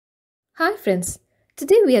Hi friends,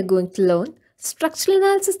 today we are going to learn Structural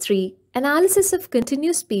Analysis 3 Analysis of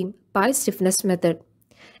Continuous Beam by Stiffness method.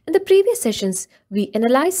 In the previous sessions, we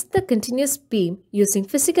analyzed the continuous beam using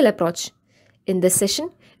physical approach. In this session,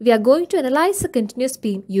 we are going to analyze the continuous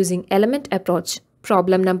beam using element approach.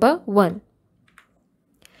 Problem number 1.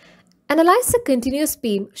 Analyze the continuous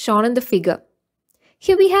beam shown in the figure.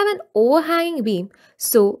 Here we have an overhanging beam,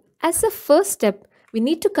 so as a first step, we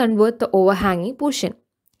need to convert the overhanging portion.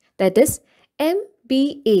 That is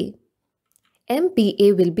MBA.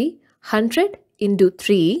 MBA will be 100 into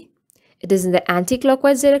 3. It is in the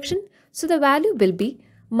anti-clockwise direction, so the value will be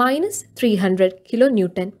minus 300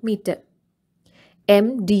 kilonewton meter.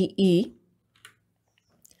 MDE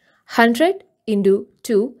 100 into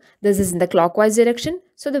 2. This is in the clockwise direction,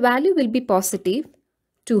 so the value will be positive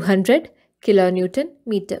 200 kilonewton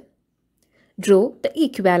meter. Draw the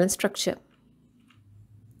equivalent structure.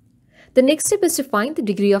 The next step is to find the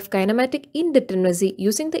degree of kinematic indeterminacy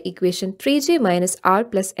using the equation 3j minus r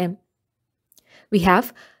plus m. We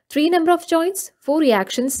have 3 number of joints, 4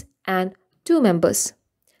 reactions and 2 members.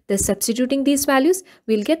 Thus substituting these values,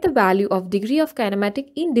 we'll get the value of degree of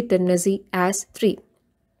kinematic indeterminacy as 3.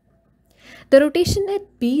 The rotation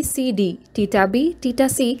at BCD, theta B, theta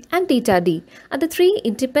C and theta D are the 3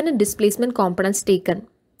 independent displacement components taken.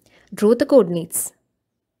 Draw the coordinates.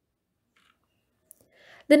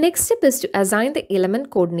 The next step is to assign the element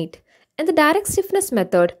coordinate. In the direct stiffness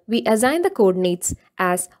method, we assign the coordinates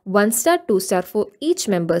as 1 star, 2 star for each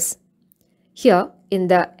members. Here, in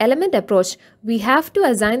the element approach, we have to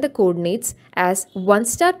assign the coordinates as 1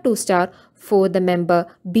 star, 2 star for the member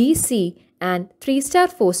BC and 3 star,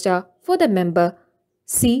 4 star for the member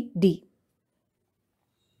CD.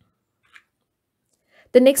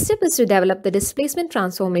 The next step is to develop the displacement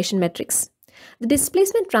transformation matrix. The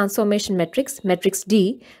displacement transformation matrix, matrix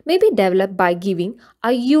D, may be developed by giving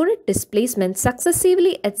a unit displacement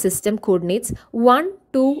successively at system coordinates 1,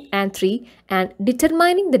 2 and 3 and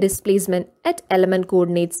determining the displacement at element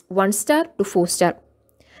coordinates 1 star to 4 star.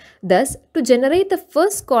 Thus, to generate the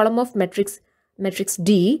first column of matrix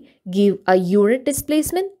D, give a unit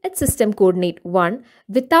displacement at system coordinate 1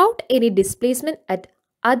 without any displacement at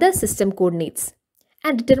other system coordinates,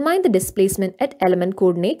 and determine the displacement at element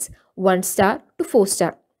coordinates 1 star to 4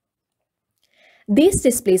 star. These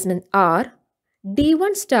displacements are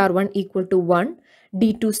D1 star 1 equal to 1,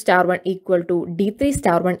 D2 star 1 equal to D3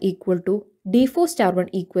 star 1 equal to D4 star 1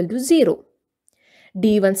 equal to 0.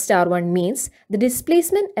 D1 star 1 means the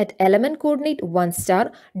displacement at element coordinate 1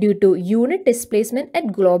 star due to unit displacement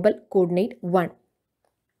at global coordinate 1.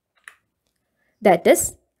 That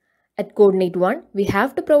is, at coordinate 1, we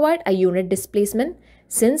have to provide a unit displacement.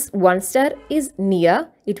 Since 1 star is near,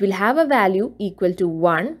 it will have a value equal to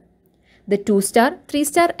 1. The 2 star, 3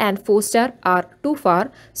 star and 4 star are too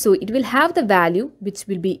far, so it will have the value which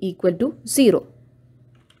will be equal to 0.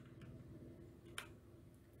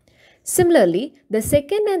 Similarly, the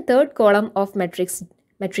second and third column of matrix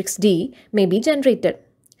D may be generated.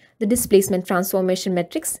 The displacement transformation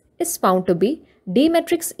matrix is found to be D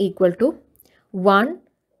matrix equal to 1,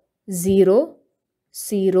 0,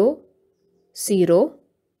 0, 0,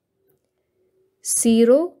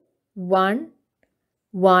 0, 1,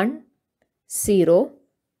 1, 0,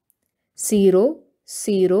 0,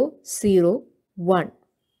 0, 0, 1.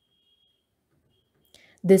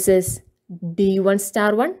 This is D1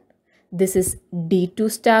 star 1, this is D2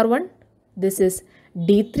 star 1, this is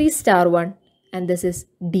D3 star 1 and this is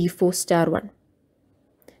D4 star 1.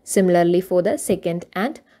 Similarly for the second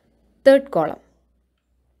and third column.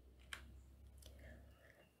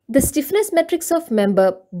 The stiffness metrics of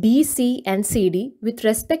member B, C and CD with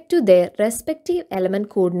respect to their respective element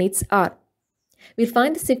coordinates are. We'll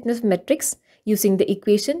find the stiffness metrics using the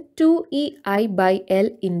equation 2EI by L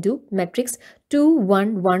into matrix 2,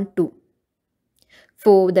 1, 1, 2.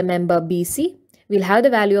 For the member BC, we'll have the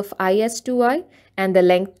value of I as 2I and the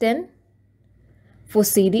length 10. For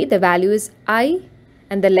CD, the value is I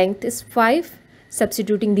and the length is 5.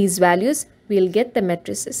 Substituting these values, we'll get the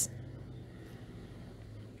matrices.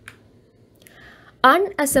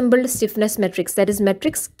 Unassembled stiffness matrix, that is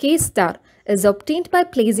matrix K star, is obtained by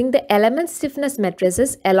placing the element stiffness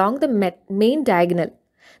matrices along the main diagonal.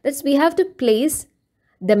 Thus, we have to place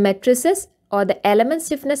the matrices or the element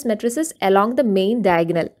stiffness matrices along the main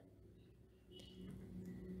diagonal.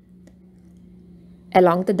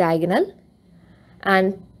 Along the diagonal,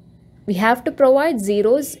 and we have to provide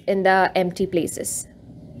zeros in the empty places.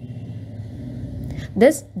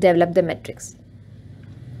 Thus, develop the matrix.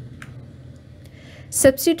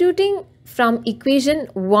 Substituting from equation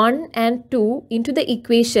 1 and 2 into the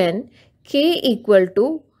equation K equal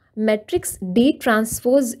to matrix D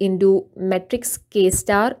transpose into matrix K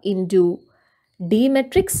star into D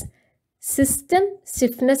matrix, system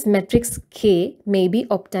stiffness matrix K may be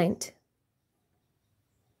obtained.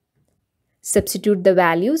 Substitute the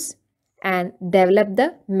values and develop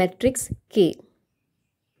the matrix K.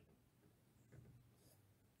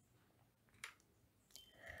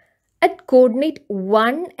 At coordinate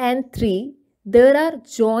 1 and 3, there are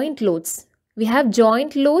joint loads. We have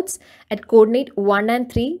joint loads at coordinate 1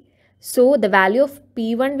 and 3. So the value of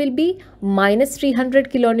P1 will be minus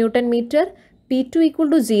 300 kilonewton meter, P2 equal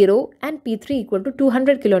to 0 and P3 equal to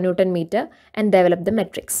 200 kilonewton meter, and develop the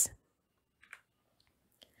matrix.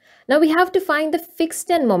 Now we have to find the fixed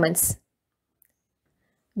end moments.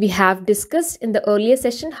 We have discussed in the earlier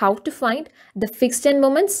session how to find the fixed end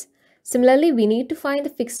moments. Similarly, we need to find the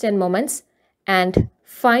fixed end moments and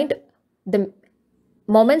find the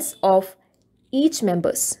moments of each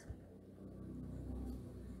members.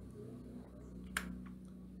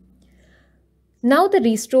 Now the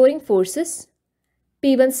restoring forces,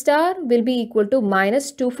 P1 star will be equal to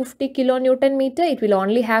minus 250 kilonewton meter. It will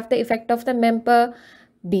only have the effect of the member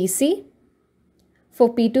BC.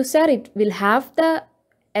 For P2 star, it will have the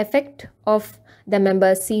effect of the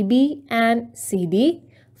member CB and CD.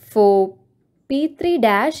 For P3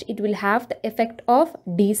 dash, it will have the effect of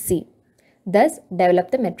DC. Thus,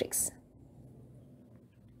 develop the matrix.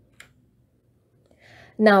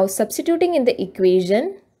 Now, substituting in the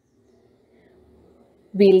equation,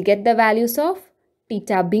 we'll get the values of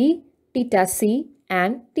theta B, theta C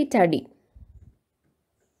and theta D.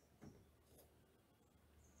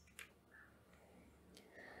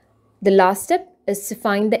 The last step is to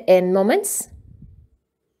find the end moments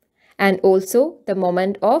and also the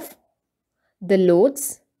moment of the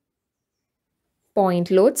loads, point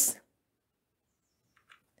loads,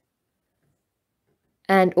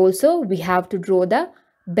 and also we have to draw the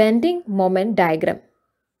bending moment diagram,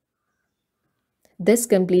 thus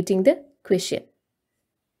completing the question.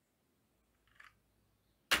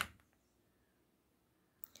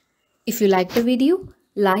 If you like the video,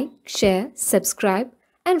 like, share, subscribe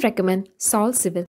and recommend solvecivil.